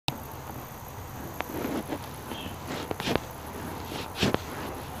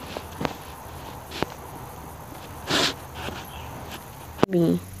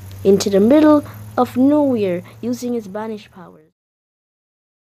me into the middle of nowhere using his banish powers.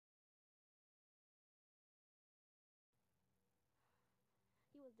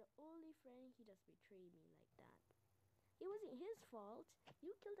 He was the only friend who just betrayed me like that. It wasn't his fault.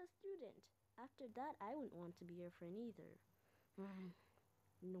 You killed a student. After that, I wouldn't want to be your friend either.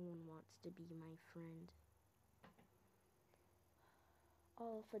 No one wants to be my friend.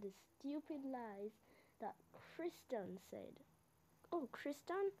 All for the stupid lies that Kristan said. Oh,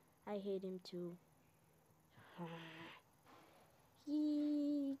 Kristan? I hate him too.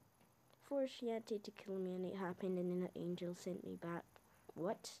 He forced Shantae to kill me and it happened and then an angel sent me back.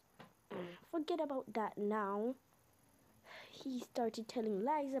 What? Forget about that now. He started telling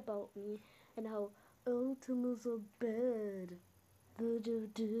lies about me and how Ultima's a bad.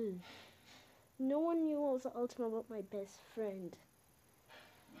 No one knew I was Ultima about my best friend.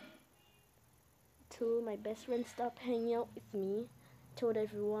 Till my best friend stopped hanging out with me, told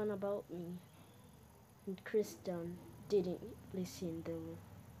everyone about me. And Kristan didn't listen though.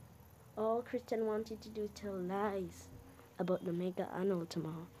 All Kristan wanted to do is tell lies about the Mega and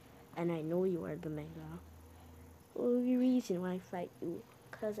Ultima. And I know you are the Mega. Only reason why I fight you,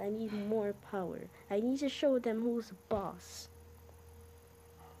 cause I need more power. I need to show them who's boss.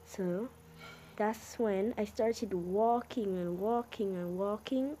 So, that's when I started walking and walking and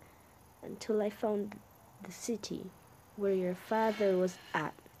walking until I found the city where your father was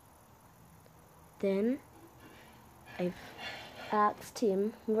at. Then, I asked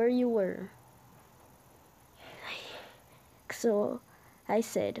him where you were. So, I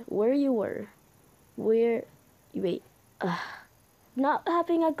said where you were. Not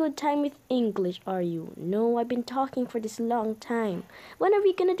having a good time with English, are you? No, I've been talking for this long time. When are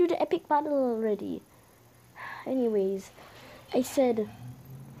we gonna do the epic battle already? Anyways, I said,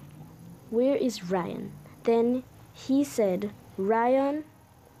 where is Ryan? Then he said, Ryan?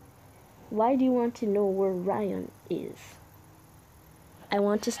 Why do you want to know where Ryan is? I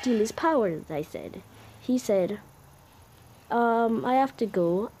want to steal his powers, I said. He said, I have to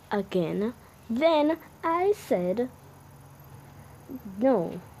go again. Then I said,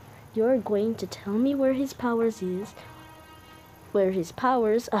 no, you're going to tell me where his powers is. What's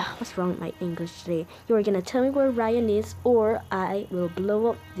wrong with my English today? You're gonna tell me where Ryan is or I will blow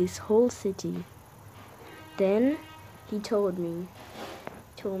up this whole city. Then he told me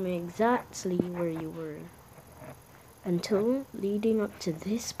exactly where you were. Until leading up to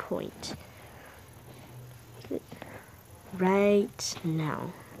this point. Right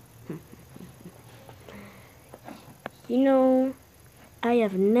now. You know, I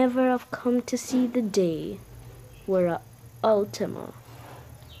have never have come to see the day where a Ultima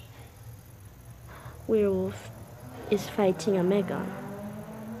werewolf is fighting a Mega.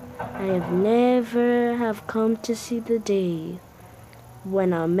 I have never have come to see the day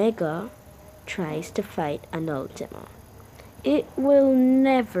when a Mega tries to fight an Ultima. It will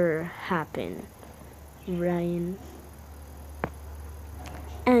never happen, Ryan.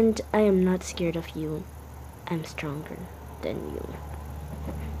 And I am not scared of you. I'm stronger than you.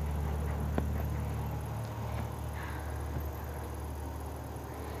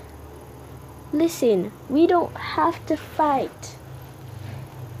 Listen, we don't have to fight.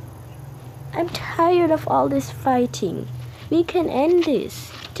 I'm tired of all this fighting. We can end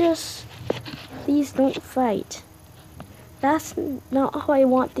this. Just please don't fight. That's not how I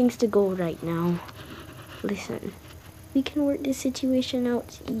want things to go right now. Listen, we can work this situation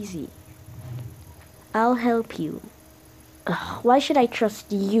out easy. I'll help you. Why should I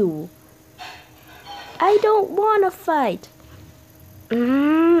trust you? I don't want to fight.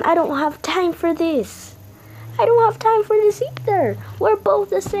 I don't have time for this. I don't have time for this either. We're both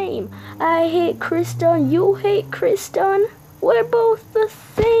the same. I hate Kristan. You hate Kristan. We're both the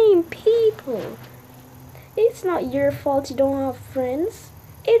same people. It's not your fault you don't have friends.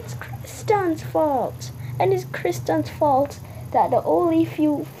 It's Kristan's fault. And it's Kristan's fault that the only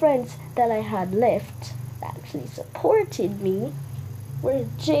few friends that I had left that actually supported me were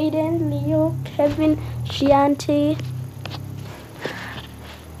Jaden, Leo, Kevin, Shiante.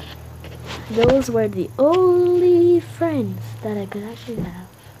 Those were the only friends that I could actually have.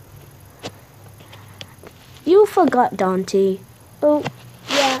 You forgot Dante. Oh,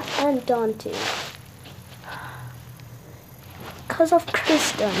 yeah, and Dante. Because of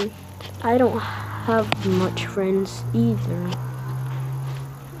Kristan, I don't have much friends either.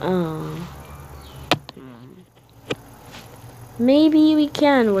 Maybe we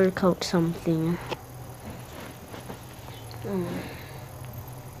can work out something.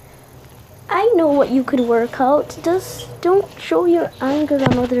 I know what you could work out. Just don't show your anger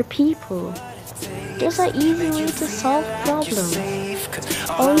on other people. There's an easy way to solve problems. 'Cause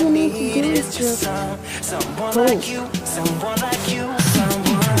All you need to do is just someone go. like you, someone like you,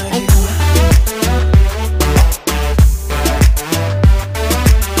 someone like you.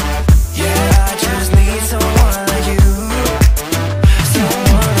 Yeah, I just need someone like you,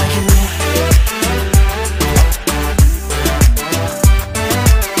 someone like you.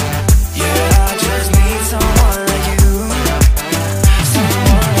 Yeah, I just need someone like you,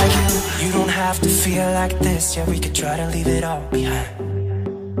 someone like you. You don't have to feel like this, yeah, we could try to leave it all behind.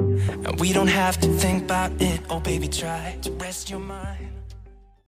 And we don't have to think about it, oh baby, try to rest your mind.